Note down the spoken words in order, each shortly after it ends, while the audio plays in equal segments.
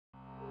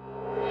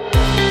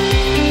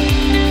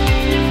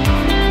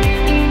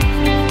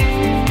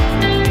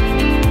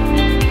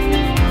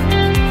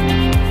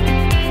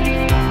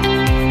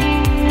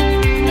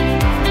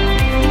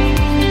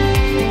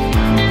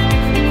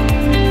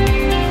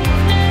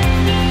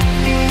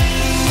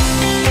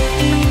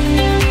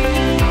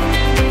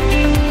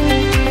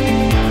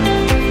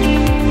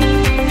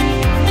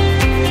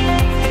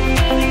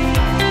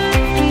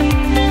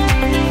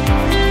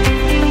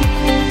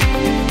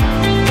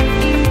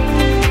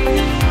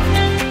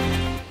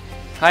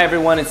Hi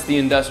everyone, it's the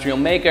Industrial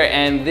Maker,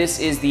 and this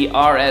is the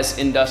RS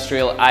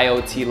Industrial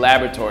IoT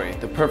Laboratory,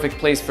 the perfect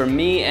place for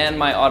me and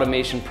my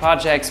automation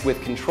projects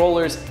with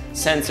controllers,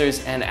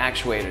 sensors, and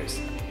actuators.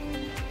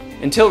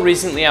 Until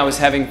recently, I was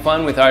having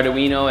fun with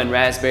Arduino and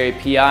Raspberry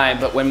Pi,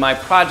 but when my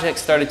project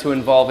started to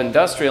involve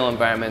industrial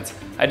environments,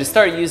 I had to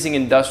start using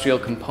industrial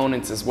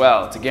components as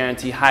well to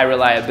guarantee high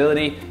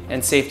reliability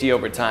and safety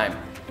over time.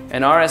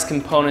 And RS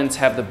components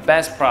have the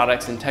best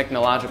products and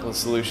technological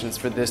solutions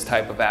for this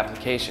type of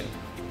application.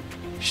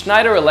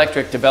 Schneider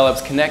Electric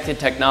develops connected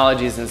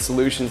technologies and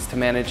solutions to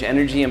manage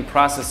energy and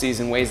processes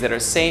in ways that are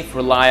safe,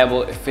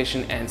 reliable,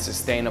 efficient, and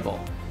sustainable.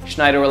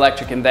 Schneider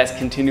Electric invests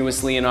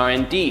continuously in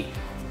R&D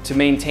to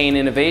maintain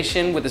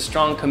innovation with a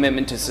strong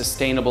commitment to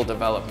sustainable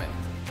development.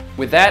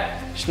 With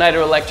that,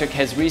 Schneider Electric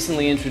has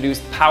recently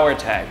introduced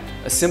PowerTag,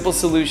 a simple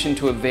solution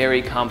to a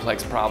very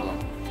complex problem.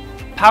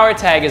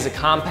 PowerTag is a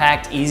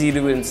compact,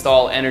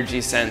 easy-to-install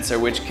energy sensor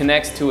which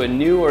connects to a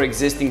new or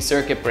existing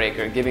circuit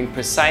breaker, giving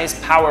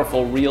precise,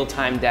 powerful,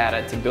 real-time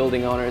data to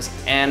building owners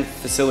and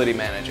facility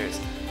managers.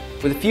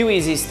 With a few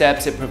easy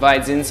steps, it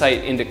provides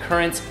insight into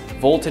currents,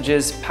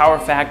 voltages, power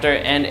factor,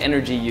 and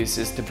energy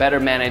uses to better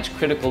manage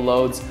critical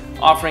loads,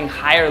 offering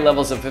higher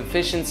levels of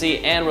efficiency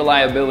and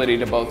reliability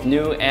to both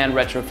new and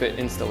retrofit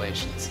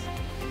installations.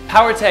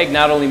 PowerTag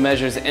not only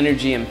measures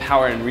energy and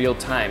power in real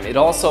time, it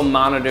also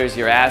monitors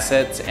your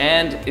assets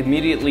and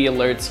immediately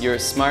alerts your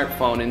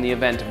smartphone in the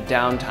event of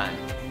downtime.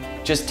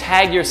 Just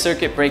tag your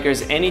circuit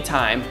breakers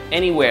anytime,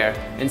 anywhere,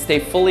 and stay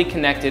fully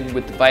connected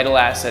with the vital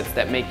assets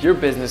that make your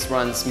business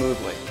run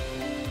smoothly.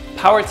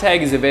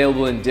 PowerTag is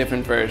available in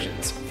different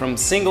versions, from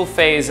single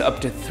phase up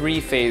to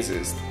 3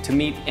 phases, to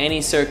meet any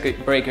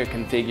circuit breaker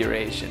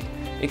configuration.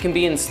 It can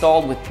be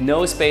installed with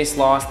no space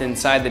lost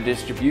inside the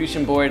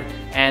distribution board,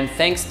 and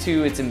thanks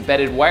to its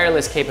embedded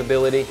wireless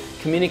capability,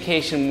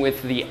 communication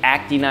with the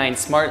II0T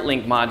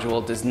SmartLink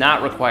module does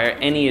not require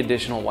any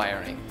additional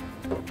wiring.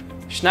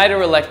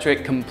 Schneider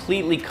Electric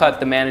completely cut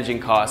the managing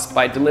costs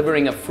by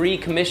delivering a free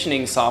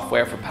commissioning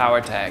software for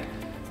PowerTag.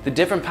 The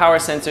different power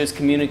sensors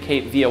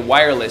communicate via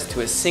wireless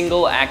to a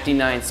single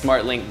II0T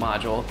SmartLink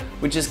module,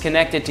 which is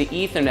connected to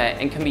Ethernet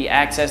and can be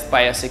accessed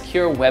by a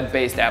secure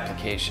web-based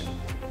application.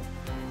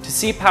 To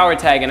see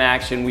PowerTag in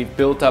action, we've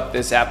built up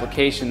this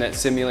application that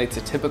simulates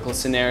a typical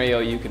scenario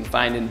you can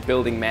find in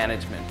building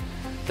management.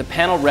 The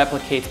panel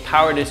replicates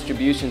power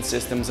distribution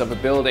systems of a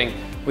building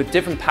with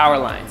different power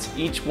lines,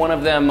 each one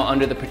of them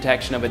under the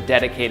protection of a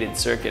dedicated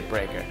circuit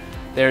breaker.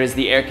 There is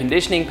the air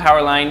conditioning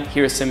power line,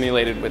 here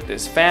simulated with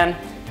this fan.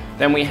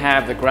 Then we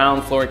have the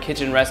ground floor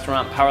kitchen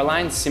restaurant power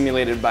line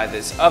simulated by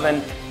this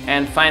oven.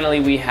 And finally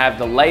we have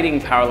the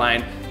lighting power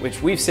line,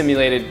 which we've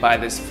simulated by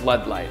this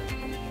floodlight.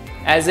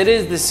 As it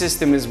is, the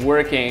system is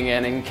working,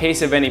 and in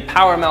case of any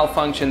power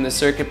malfunction, the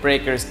circuit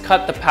breakers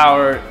cut the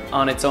power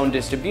on its own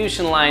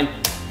distribution line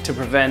to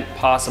prevent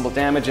possible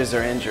damages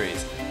or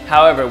injuries.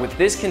 However, with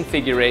this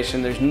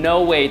configuration, there's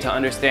no way to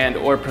understand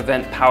or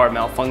prevent power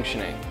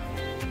malfunctioning.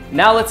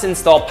 Now let's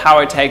install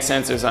PowerTag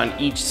sensors on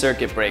each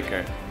circuit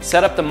breaker,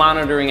 set up the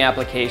monitoring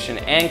application,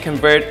 and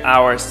convert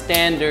our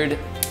standard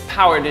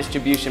power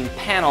distribution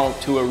panel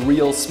to a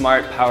real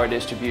smart power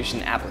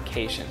distribution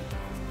application.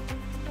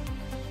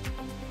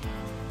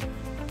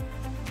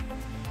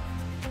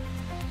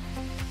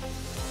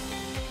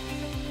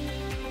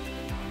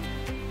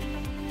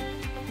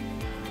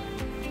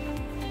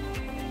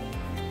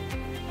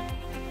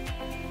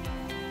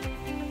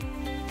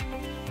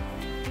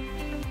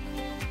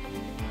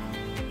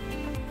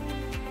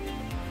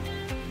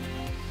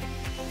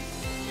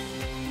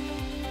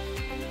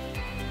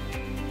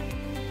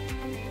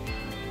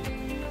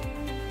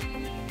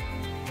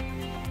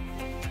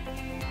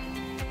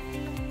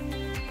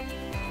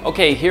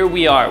 Okay, here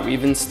we are.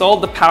 We've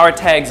installed the power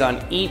tags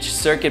on each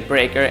circuit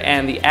breaker,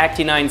 and the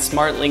II0T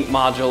SmartLink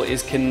module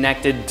is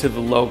connected to the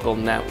local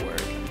network.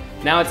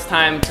 Now it's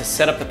time to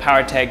set up the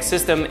power tag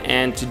system,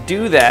 and to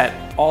do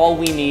that, all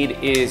we need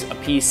is a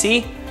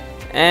PC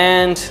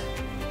and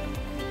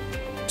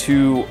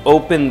to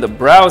open the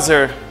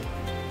browser,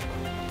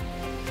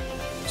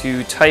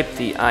 to type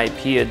the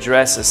IP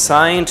address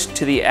assigned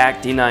to the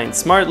II0T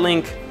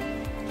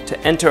SmartLink, to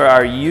enter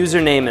our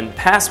username and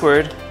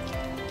password.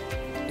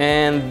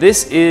 And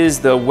this is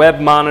the web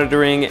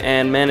monitoring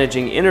and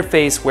managing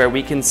interface where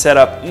we can set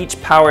up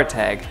each power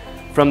tag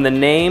from the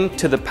name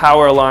to the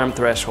power alarm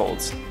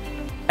thresholds.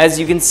 As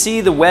you can see,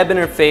 the web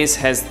interface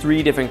has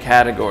 3 different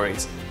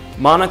categories: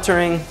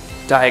 monitoring,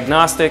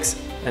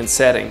 diagnostics, and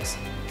settings.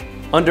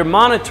 Under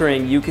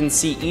monitoring, you can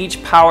see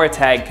each power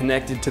tag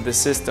connected to the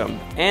system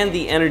and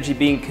the energy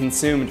being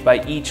consumed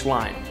by each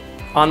line.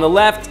 On the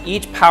left,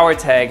 each power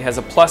tag has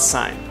a plus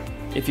sign.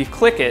 If you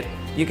click it,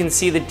 you can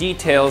see the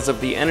details of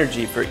the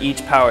energy for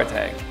each power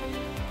tag.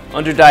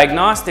 Under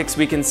Diagnostics,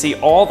 we can see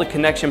all the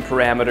connection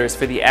parameters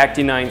for the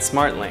II0T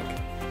SmartLink.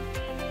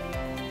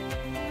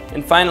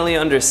 And finally,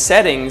 under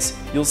Settings,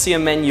 you'll see a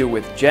menu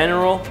with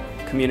General,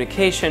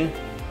 Communication,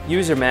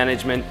 User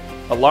Management,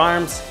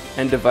 Alarms,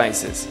 and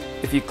Devices.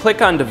 If you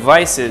click on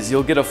Devices,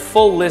 you'll get a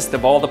full list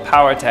of all the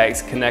power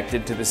tags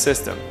connected to the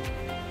system.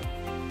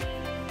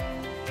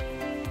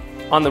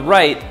 On the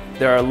right,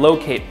 there are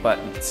locate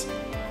buttons.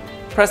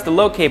 Press the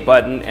locate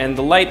button and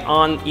the light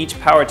on each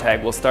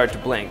PowerTag will start to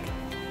blink.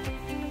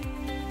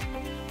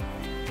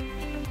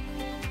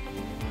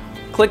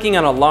 Clicking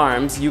on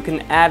alarms, you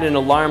can add an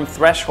alarm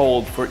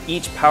threshold for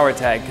each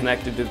PowerTag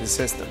connected to the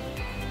system.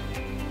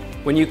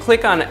 When you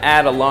click on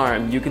Add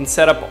Alarm, you can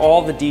set up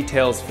all the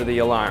details for the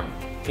alarm,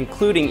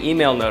 including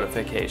email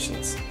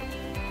notifications.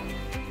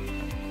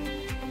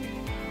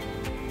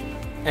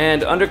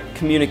 And under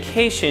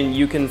Communication,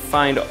 you can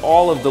find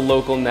all of the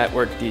local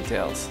network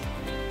details.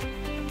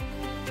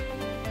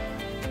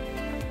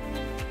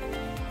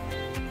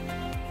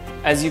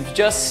 As you've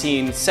just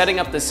seen, setting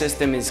up the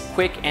system is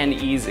quick and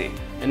easy.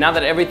 And now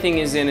that everything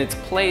is in its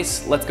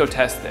place, let's go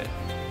test it.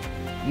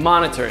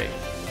 Monitoring.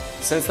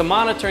 Since the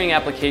monitoring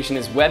application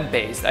is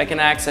web-based, I can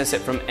access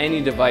it from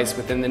any device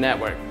within the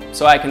network.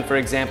 So I can, for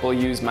example,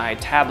 use my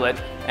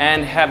tablet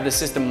and have the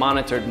system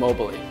monitored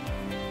mobily.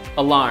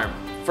 Alarm.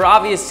 For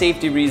obvious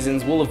safety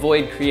reasons, we'll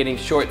avoid creating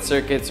short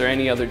circuits or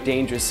any other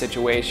dangerous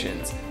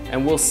situations.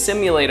 And we'll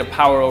simulate a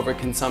power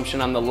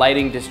overconsumption on the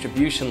lighting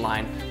distribution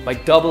line by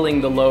doubling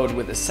the load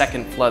with a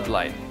second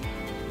floodlight.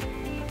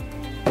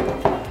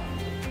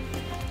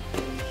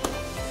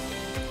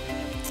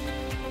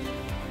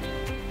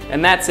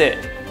 And that's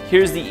it.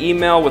 Here's the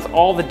email with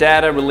all the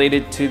data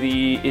related to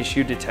the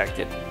issue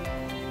detected.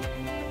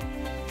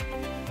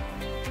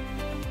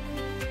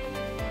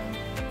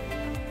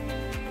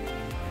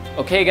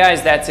 Okay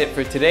guys, that's it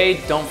for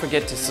today. Don't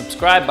forget to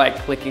subscribe by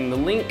clicking the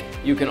link.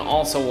 You can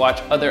also watch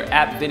other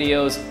app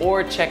videos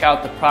or check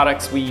out the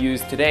products we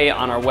use today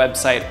on our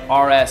website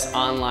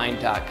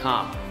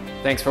rsonline.com.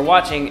 Thanks for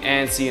watching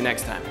and see you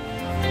next time.